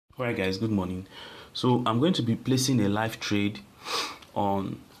Alright guys, good morning. So I'm going to be placing a live trade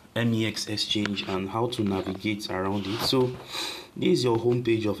on MEXC Exchange and how to navigate around it. So this is your home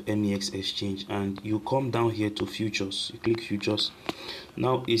page of MEXC Exchange, and you come down here to futures. You click futures.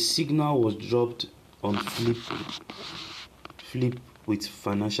 Now a signal was dropped on flip with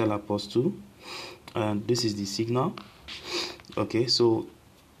Financial Apostle, and this is the signal. Okay, so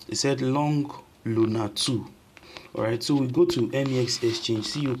it said long Luna 2. Alright, so we go to MEXC Exchange.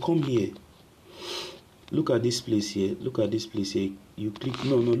 See, you come here. Look at this place here. Look at this place here. You click.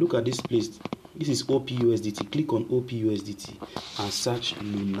 No, look at this place. This is OPUSDT. Click on OPUSDT and search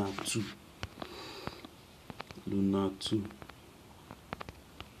Luna 2. Luna 2.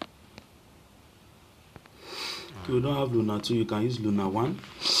 If you don't have Luna 2, you can use Luna 1.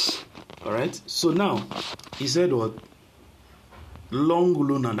 Alright, so now he said what? Long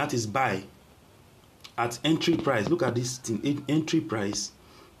Luna, that is buy at entry price. Look at this thing. Entry price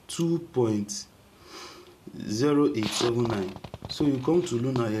 2.0879. So you come to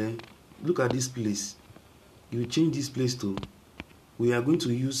Luna here. Look at this place. You change this place to, we are going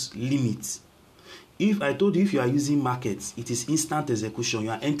to use limit. If I told you, if you are using markets, it is instant execution.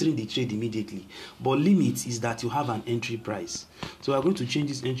 You are entering the trade immediately. But limit is that you have an entry price. So we are going to change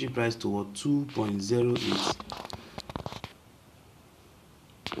this entry price to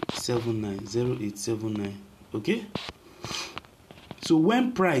 2.0879. Okay. So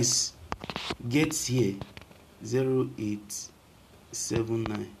when price gets here,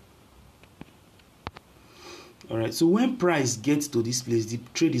 0879. All right, so when price gets to this place, the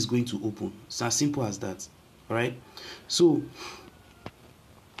trade is going to open. It's as simple as that. All right, so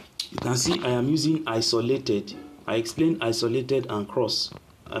you can see I am using isolated. I explained isolated and cross.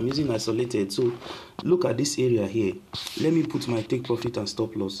 I'm using isolated. So look at this area here. Let me put my take profit and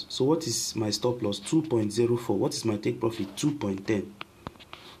stop loss. So what is my stop loss? 2.04. What is my take profit? 2.10.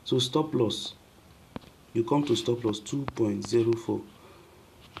 So stop loss, you come to stop loss 2.04.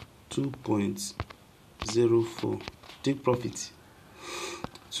 2.04. Take profit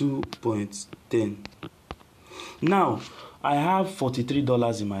 2.10. Now I have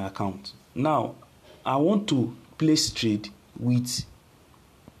 $43 in my account. Now I want to place trade with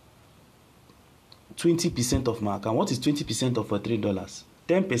 20% of my account. What is 20% of $3?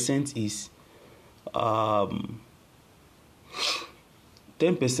 10% is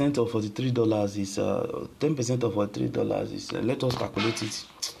 10% of $43 is 10% of $3 is let us calculate it.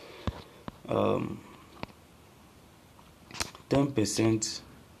 10%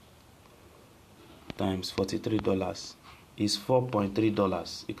 times $43 is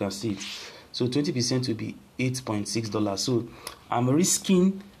 $4.3. You can see it. So 20% will be $8.6. So I'm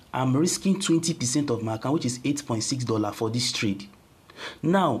risking 20% of my account, which is $8.6 for this trade.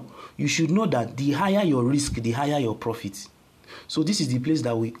 Now you should know that the higher your risk, the higher your profit. So this is the place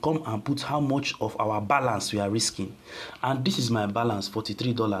that we come and put how much of our balance we are risking. And this is my balance,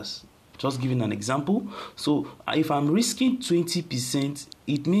 $43. Just giving an example. So if I'm risking 20%,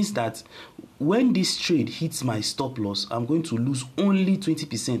 it means that when this trade hits my stop loss, I'm going to lose only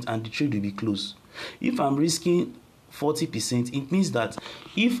 20% and the trade will be closed. If I'm risking 40%, it means that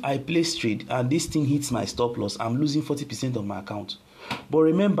if I place trade and this thing hits my stop loss, I'm losing 40% of my account. But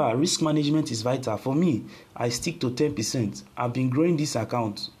remember, risk management is vital. For me, I stick to 10%. I've been growing this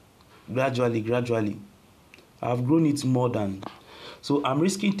account gradually. I've grown it more than. So I'm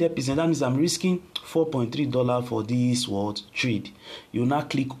risking 10%. That means I'm risking $4.3 for this trade. You now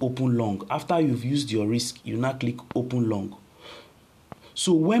click open long. After you've used your risk, you now click open long.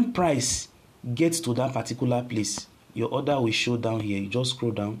 So when price gets to that particular place, your order will show down here. You just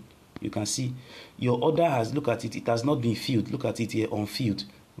scroll down. You can see your order has, look at it, it has not been filled. Look at it here on field.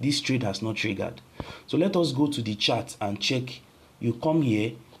 This trade has not triggered. So let us go to the chart and check. You come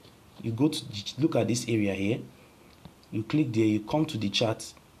here, you go to, look at this area here. You click there, you come to the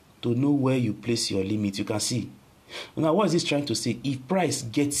chart to know where you place your limit. You can see. Now what is this trying to say? If price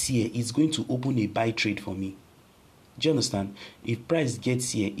gets here, it's going to open a buy trade for me. Do you understand? If price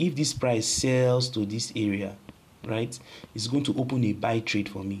gets here, if this price sells to this area, right, it's going to open a buy trade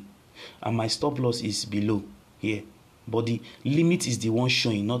for me. And my stop loss is below here, but the limit is the one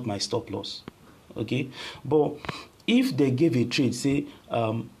showing, not my stop loss. Okay, but if they gave a trade, say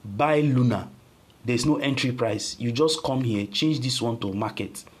buy Luna, there's no entry price, you just come here, change this one to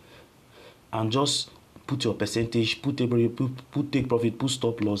market and just put your percentage, put take profit, put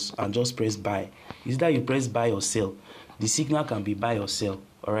stop loss, and just press buy. Is that you press buy or sell? The signal can be buy or sell.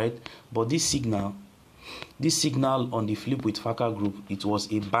 All right, but this signal on the flip with Faka group, it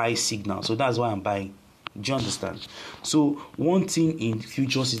was a buy signal, so that's why I'm buying. Do you understand? So one thing in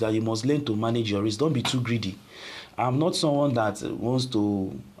futures is that you must learn to manage your risk. Don't be too greedy. I'm not someone that wants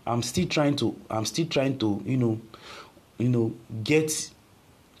to I'm still trying to get.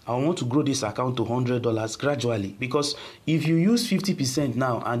 I want to grow this account to $100 gradually, because if you use 50%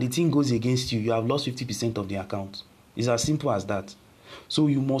 now and the thing goes against you, you have lost 50% of the account. It's as simple as that. So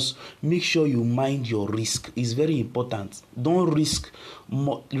you must make sure you mind your risk. It's very important. Don't risk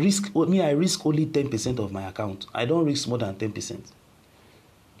more. I risk only 10% of my account. I don't risk more than 10%. Do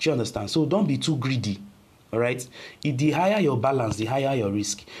you understand? So don't be too greedy. All right. The higher your balance, the higher your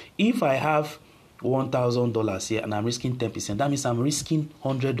risk. If I have $1,000 here and I'm risking 10%, that means I'm risking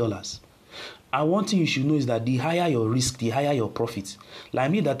 $100. And one thing you should know is that the higher your risk, the higher your profit.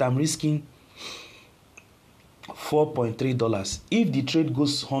 Like me, that I'm risking $4.3. If the trade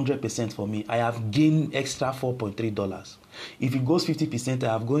goes 100% for me, I have gained extra $4.3. If it goes 50%,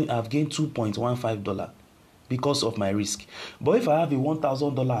 I've gained $2.15 because of my risk. But if I have a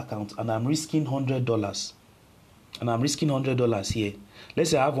 $1,000 account and I'm risking $100, here, let's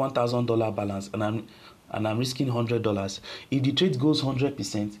say I have $1,000 balance and I'm risking $100. If the trade goes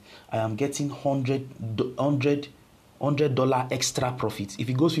 100%, I am getting $100 extra profit. If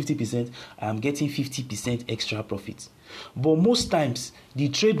it goes 50%, I am getting 50% extra profit. But most times, the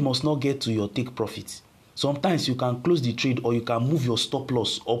trade must not get to your take profit. Sometimes you can close the trade or you can move your stop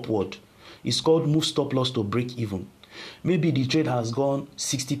loss upward. It's called move stop loss to break even. Maybe the trade has gone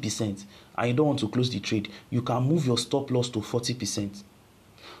 60% and you don't want to close the trade. You can move your stop loss to 40%.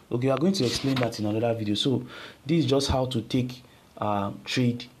 Okay, we are going to explain that in another video. So this is just how to take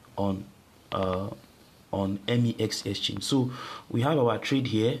trade on MEXC exchange. So we have our trade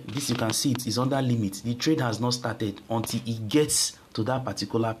here. This, you can see, it is under limit. The trade has not started until it gets to that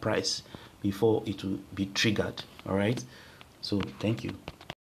particular price before it will be triggered. All right. So thank you.